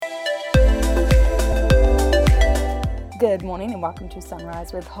Good morning and welcome to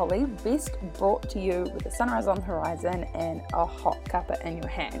Sunrise with Holly, best brought to you with the sunrise on the horizon and a hot cuppa in your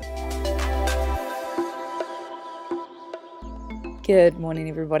hand. Good morning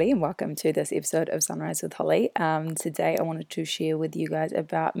everybody and welcome to this episode of Sunrise with Holly. Today I wanted to share with you guys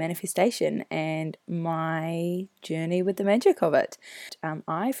about manifestation and my journey with the magic of it.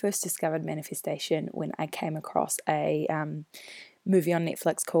 I first discovered manifestation when I came across a movie on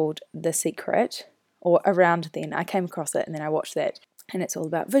Netflix called The Secret. Or around then, I came across it and then I watched that. And it's all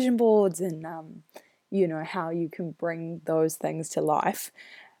about vision boards and, how you can bring those things to life.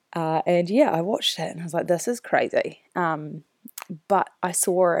 I watched it and I was like, this is crazy. But I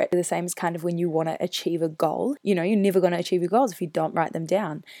saw it the same as kind of when you want to achieve a goal. You know, you're never going to achieve your goals if you don't write them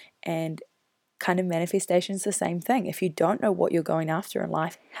down. And kind of manifestation is the same thing. If you don't know what you're going after in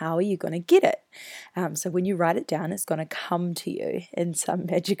life, how are you going to get it? So when you write it down, it's going to come to you in some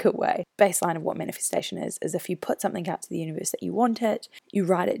magical way. Baseline of what manifestation is if you put something out to the universe that you want it, you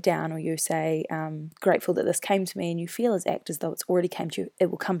write it down, or you say, grateful that this came to me, and you feel as act as though it's already came to you, it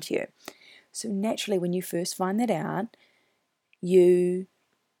will come to you. So naturally, when you first find that out, you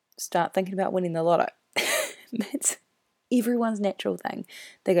start thinking about winning the lotto. That's everyone's natural thing.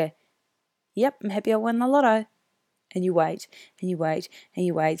 They go, yep, I'm happy I won the lotto. And you wait, and you wait, and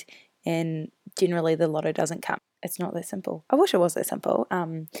you wait, and generally the lotto doesn't come. It's not that simple. I wish it was that simple.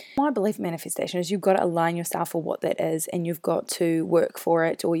 My belief in manifestation is you've got to align yourself for what that is, and you've got to work for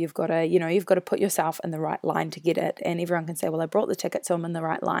it, or you've got to put yourself in the right line to get it. And everyone can say, well, I brought the ticket, so I'm in the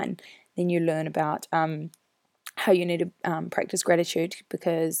right line. Then you learn about how you need to practice gratitude,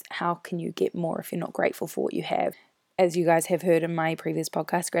 because how can you get more if you're not grateful for what you have? As you guys have heard in my previous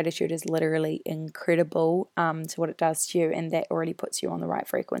podcast, gratitude is literally incredible to what it does to you, and that already puts you on the right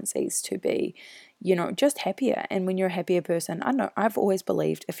frequencies to be, just happier. And when you're a happier person, I know I've always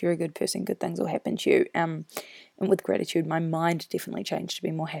believed if you're a good person, good things will happen to you. And with gratitude, my mind definitely changed to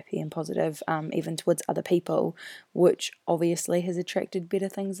be more happy and positive, even towards other people, which obviously has attracted better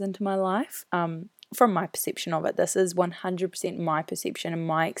things into my life. From my perception of it, this is 100% my perception and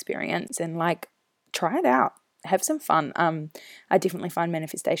my experience, and try it out. Have some fun. I definitely find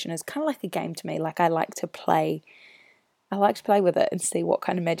manifestation is kind of like a game to me. I like to play with it and see what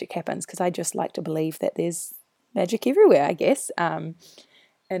kind of magic happens, because I just like to believe that there's magic everywhere, I guess, in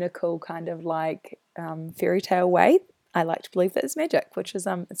a cool kind of fairy tale way. I like to believe that there's magic, which is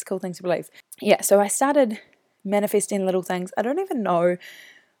it's a cool thing to believe. Yeah, so I started manifesting little things. I don't even know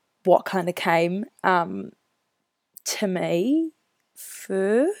what kind of came to me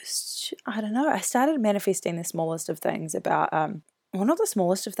first. I don't know. I started manifesting the smallest of things about, not the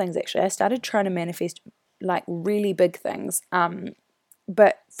smallest of things actually. I started trying to manifest really big things,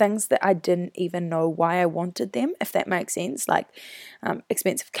 but things that I didn't even know why I wanted them, if that makes sense.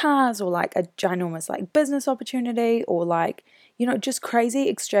 Expensive cars, or a ginormous business opportunity, or just crazy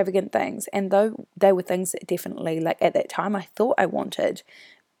extravagant things. And though they were things that definitely at that time I thought I wanted,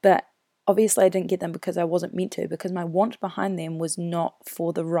 but obviously I didn't get them because I wasn't meant to, because my want behind them was not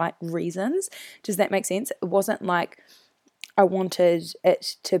for the right reasons. Does that make sense? It wasn't like I wanted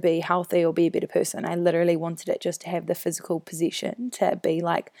it to be healthy or be a better person. I literally wanted it just to have the physical possession, to be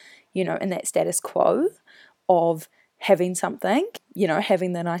in that status quo of having something,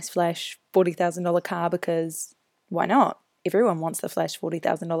 having the nice flash $40,000 car, because why not? Everyone wants the flash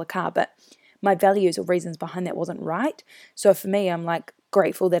 $40,000 car, but my values or reasons behind that wasn't right. So for me, I'm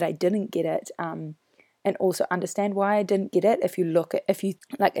grateful that I didn't get it, and also understand why I didn't get it. If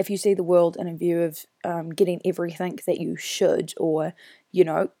you see the world in a view of getting everything that you should, or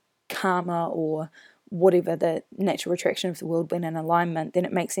karma, or whatever the natural attraction of the world being in alignment, then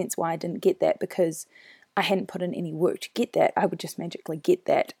it makes sense why I didn't get that, because I hadn't put in any work to get that. I would just magically get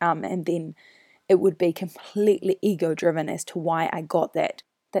that, and then it would be completely ego driven as to why I got that.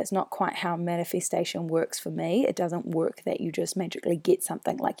 That's not quite how manifestation works for me. It doesn't work that you just magically get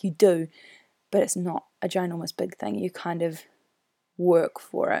something. You do, but it's not a ginormous big thing. You kind of work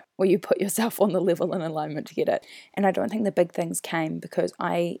for it, or you put yourself on the level and alignment to get it. And I don't think the big things came because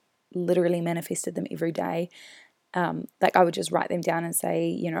I literally manifested them every day. I would just write them down and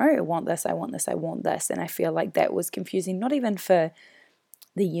say, I want this, I want this, I want this. And I feel like that was confusing, not even for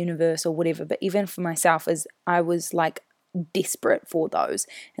the universe or whatever, but even for myself, as I was desperate for those.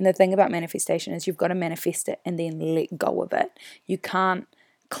 And the thing about manifestation is you've got to manifest it and then let go of it. You can't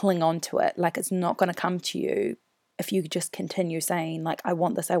cling on to it. It's not going to come to you if you just continue saying I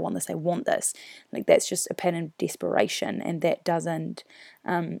want this, I want this, I want this. That's just a pattern of desperation, and that doesn't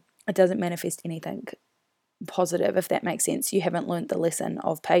it doesn't manifest anything positive, if that makes sense. You haven't learned the lesson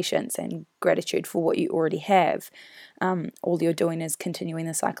of patience and gratitude for what you already have. All you're doing is continuing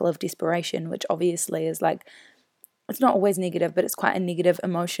the cycle of desperation, which obviously is it's not always negative, but it's quite a negative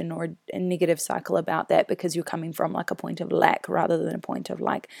emotion or a negative cycle about that, because you're coming from like a point of lack rather than a point of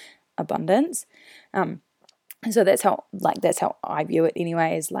like abundance. So that's how I view it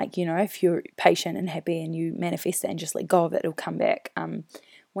anyway, is like, if you're patient and happy and you manifest it and just let go of it, it'll come back.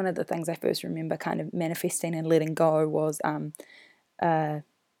 One of the things I first remember kind of manifesting and letting go was a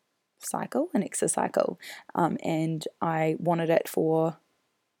cycle, an exercycle, and I wanted it for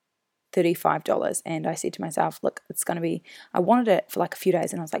 $35, and I said to myself, look, it's going to be, I wanted it for like a few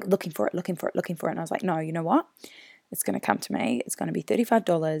days, and I was like looking for it, and I was like, no, you know what, it's going to come to me, it's going to be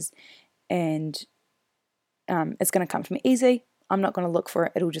 $35, and it's going to come to me easy, I'm not going to look for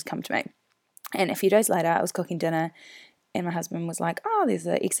it, it'll just come to me. And a few days later, I was cooking dinner, and my husband was like, oh, there's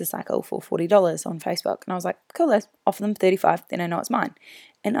an exercycle for $40 on Facebook. And I was like, cool, let's offer them $35, then I know it's mine.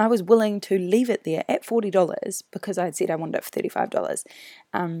 And I was willing to leave it there at $40 because I had said I wanted it for $35.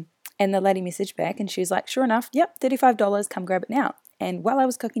 And the lady messaged back and she was like, sure enough, yep, $35, come grab it now. And while I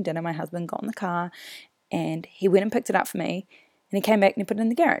was cooking dinner, my husband got in the car and he went and picked it up for me, and he came back and he put it in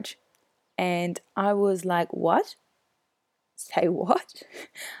the garage. And I was like, what? Say what?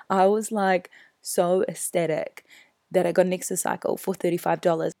 I was like so ecstatic that I got an exercycle for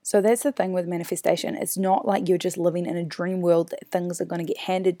 $35. So that's the thing with manifestation. It's not like you're just living in a dream world that things are going to get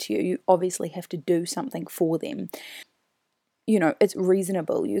handed to you. You obviously have to do something for them. It's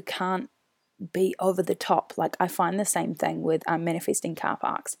reasonable. You can't be over the top. Like, I find the same thing with manifesting car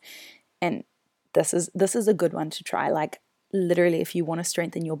parks. And this is a good one to try. Like, literally, if you want to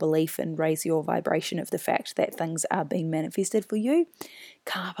strengthen your belief and raise your vibration of the fact that things are being manifested for you,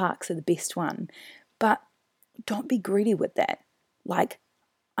 car parks are the best one. But don't be greedy with that. Like,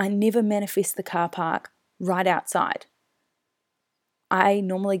 I never manifest the car park right outside. I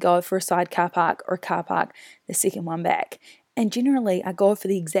normally go for a side car park or a car park the second one back. And generally, I go for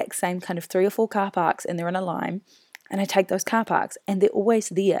the exact same kind of 3 or 4 car parks, and they're in a line, and I take those car parks, and they're always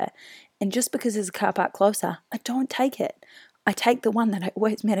there. And just because there's a car park closer, I don't take it. I take the one that I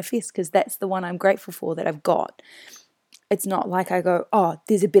always manifest because that's the one I'm grateful for that I've got. It's not like I go, oh,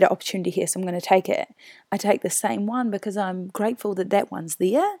 there's a better opportunity here, so I'm going to take it. I take the same one because I'm grateful that that one's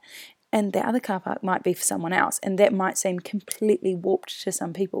there, and the other car park might be for someone else. And that might seem completely warped to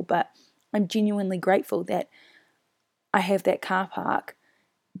some people, but I'm genuinely grateful that I have that car park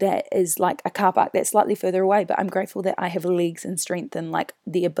that is like a car park that's slightly further away, but I'm grateful that I have legs and strength and like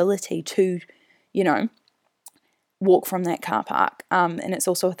the ability to, walk from that car park. And it's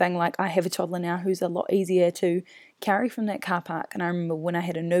also a thing, like, I have a toddler now who's a lot easier to carry from that car park. And I remember when I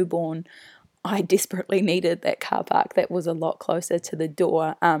had a newborn, I desperately needed that car park that was a lot closer to the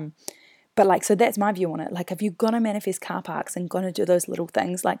door. But like, so that's my view on it. Like, if you're going to manifest car parks and going to do those little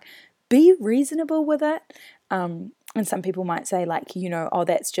things, like, be reasonable with it. And some people might say, like, oh,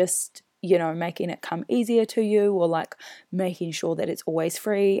 that's just, making it come easier to you, or like making sure that it's always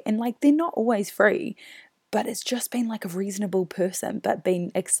free. And like, they're not always free. But it's just being like a reasonable person, but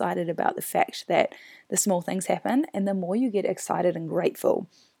being excited about the fact that the small things happen. And the more you get excited and grateful,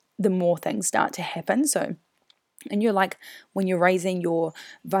 the more things start to happen. So, and you're like, when you're raising your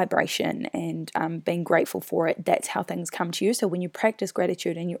vibration and being grateful for it, that's how things come to you. So when you practice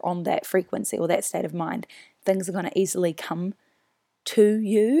gratitude and you're on that frequency or that state of mind, things are going to easily come to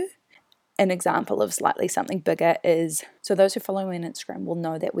you. An example of slightly something bigger is, so those who follow me on Instagram will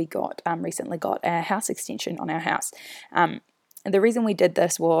know that we recently got a house extension on our house. And the reason we did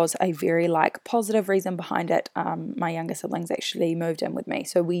this was a very like positive reason behind it. My younger siblings actually moved in with me,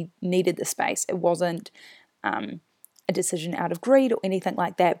 so we needed the space. It wasn't a decision out of greed or anything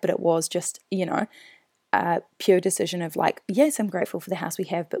like that, but it was just, a pure decision of like, yes, I'm grateful for the house we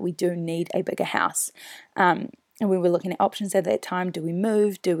have, but we do need a bigger house. And we were looking at options at that time. Do we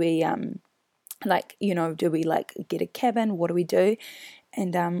move? Do we do we like get a cabin? What do we do?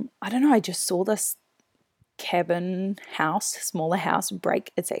 And I don't know, I just saw this cabin house, smaller house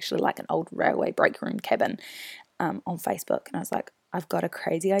break. It's actually like an old railway break room cabin on Facebook. And I was like, I've got a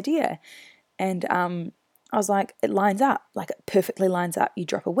crazy idea. And I was like, it lines up, like it perfectly lines up. You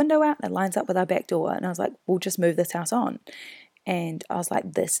drop a window out, it lines up with our back door. And I was like, we'll just move this house on. And I was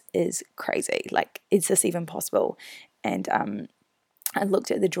like, this is crazy. Like, is this even possible? And I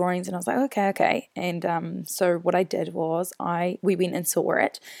looked at the drawings and I was like, okay. And so what I did was we went and saw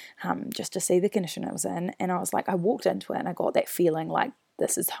it just to see the condition it was in. And I was like, I walked into it and I got that feeling like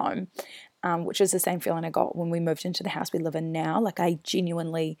this is home, which is the same feeling I got when we moved into the house we live in now. Like, I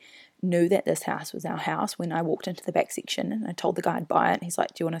genuinely knew that this house was our house when I walked into the back section, and I told the guy I'd buy it. And he's like,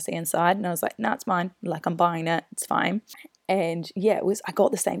 do you want to see inside? And I was like, no, it's mine. Like, I'm buying it. It's fine. And yeah, I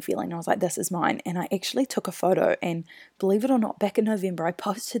got the same feeling. I was like, this is mine. And I actually took a photo, and believe it or not, back in November, I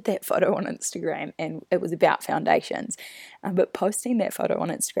posted that photo on Instagram, and it was about foundations. But posting that photo on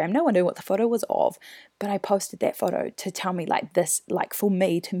Instagram, no one knew what the photo was of, but I posted that photo to tell me like this, like for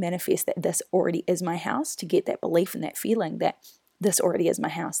me to manifest that this already is my house, to get that belief and that feeling that this already is my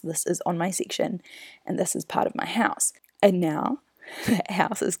house. This is on my section, and this is part of my house. And now that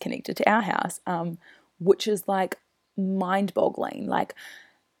house is connected to our house, which is like mind-boggling. Like,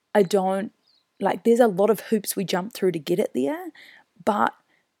 I don't, like, there's a lot of hoops we jump through to get it there, but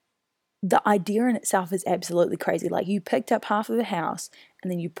the idea in itself is absolutely crazy. Like, you picked up half of a house and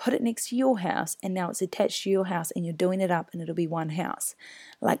then you put it next to your house, and now it's attached to your house, and you're doing it up, and it'll be one house.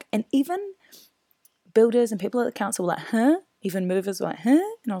 Like, and even builders and people at the council were like, huh? Even movers were like, huh?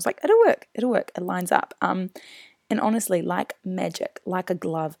 And I was like, it'll work, it lines up. And honestly, like magic, like a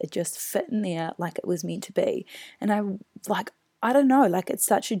glove, it just fit in there like it was meant to be. And I don't know, like, it's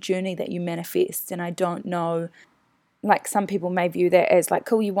such a journey that you manifest. And I don't know, like, some people may view that as like,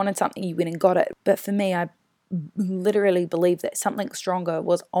 cool, you wanted something, you went and got it. But for me, I literally believe that something stronger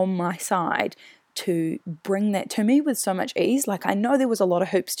was on my side to bring that to me with so much ease. Like, I know there was a lot of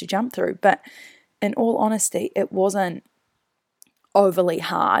hoops to jump through, but in all honesty, it wasn't overly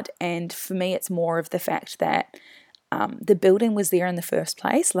hard. And for me, it's more of the fact that the building was there in the first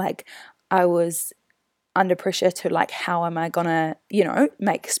place. Like, I was under pressure to like, how am I gonna,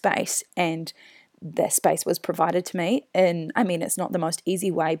 make space? And the space was provided to me. And I mean, it's not the most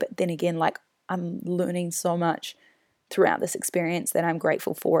easy way, but then again, like, I'm learning so much throughout this experience that I'm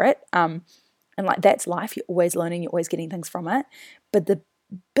grateful for it. And like, that's life. You're always learning, you're always getting things from it. But the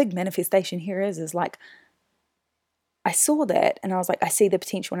big manifestation here is like, I saw that and I was like, I see the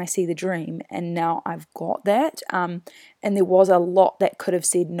potential and I see the dream, and now I've got that. And there was a lot that could have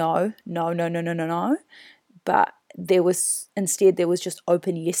said no, but there was just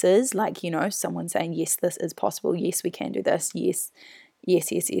open yeses, like, someone saying, yes, this is possible. Yes, we can do this. Yes,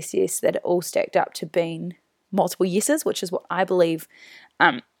 that it all stacked up to being multiple yeses, which is what I believe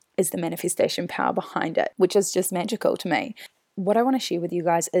is the manifestation power behind it, which is just magical to me. What I want to share with you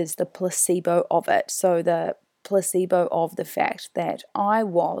guys is the placebo of it. So the placebo of the fact that I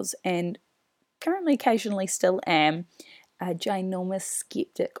was, and currently occasionally still am, a ginormous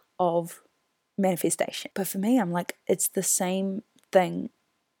skeptic of manifestation. But for me, I'm like, it's the same thing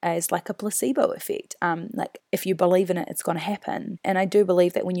as like a placebo effect. Like, if you believe in it, it's going to happen. And I do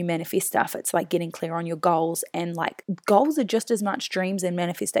believe that when you manifest stuff, it's like getting clear on your goals, and like, goals are just as much dreams and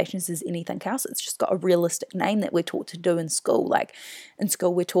manifestations as anything else. It's just got a realistic name that we're taught to do in school. Like, in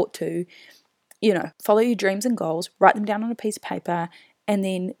school, we're taught to follow your dreams and goals, write them down on a piece of paper, and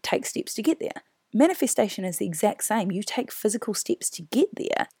then take steps to get there. Manifestation is the exact same. You take physical steps to get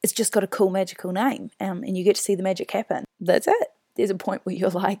there. It's just got a cool magical name, and you get to see the magic happen. That's it. There's a point where you're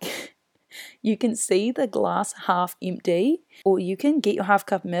like, you can see the glass half empty, or you can get your half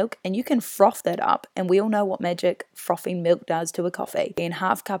cup of milk and you can froth that up. And we all know what magic frothing milk does to a coffee. And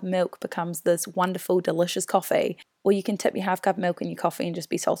half cup of milk becomes this wonderful, delicious coffee. Or you can tip your half cup of milk in your coffee and just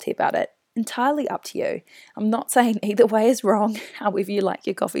be salty about it. Entirely up to you. I'm not saying either way is wrong. However you like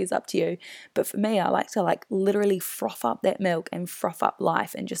your coffee is up to you. But for me, I like to like literally froth up that milk and froth up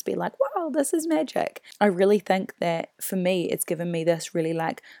life and just be like, wow, this is magic. I really think that for me, it's given me this really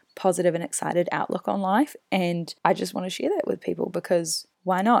like positive and excited outlook on life. And I just want to share that with people, because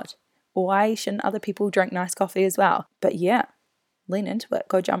why not? Why shouldn't other people drink nice coffee as well? But yeah, lean into it.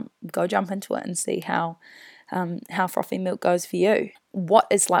 Go jump into it and see how frothy milk goes for you. What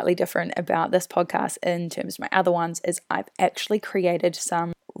is slightly different about this podcast in terms of my other ones is I've actually created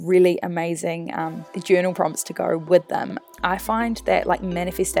some really amazing journal prompts to go with them. I find that like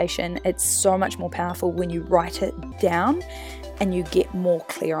manifestation, it's so much more powerful when you write it down and you get more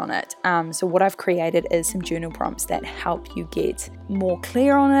clear on it. So what I've created is some journal prompts that help you get more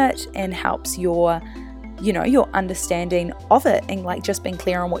clear on it and helps your understanding of it and like just being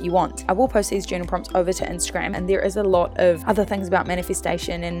clear on what you want. I will post these journal prompts over to Instagram, and there is a lot of other things about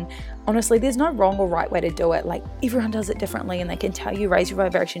manifestation, and honestly, there's no wrong or right way to do it. Like, everyone does it differently, and they can tell you raise your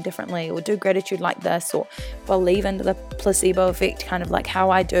vibration differently, or do gratitude like this, or believe into the placebo effect kind of like how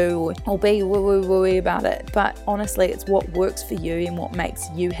I do, or be woo about it. But honestly, it's what works for you and what makes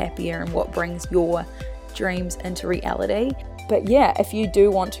you happier and what brings your dreams into reality. But yeah, if you do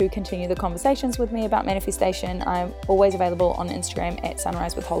want to continue the conversations with me about manifestation, I'm always available on Instagram at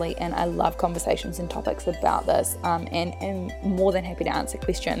Sunrise with Holly, and I love conversations and topics about this, and am more than happy to answer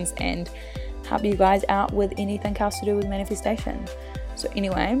questions and help you guys out with anything else to do with manifestation. So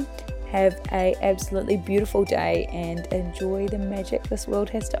anyway, have a absolutely beautiful day and enjoy the magic this world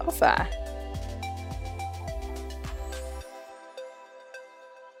has to offer.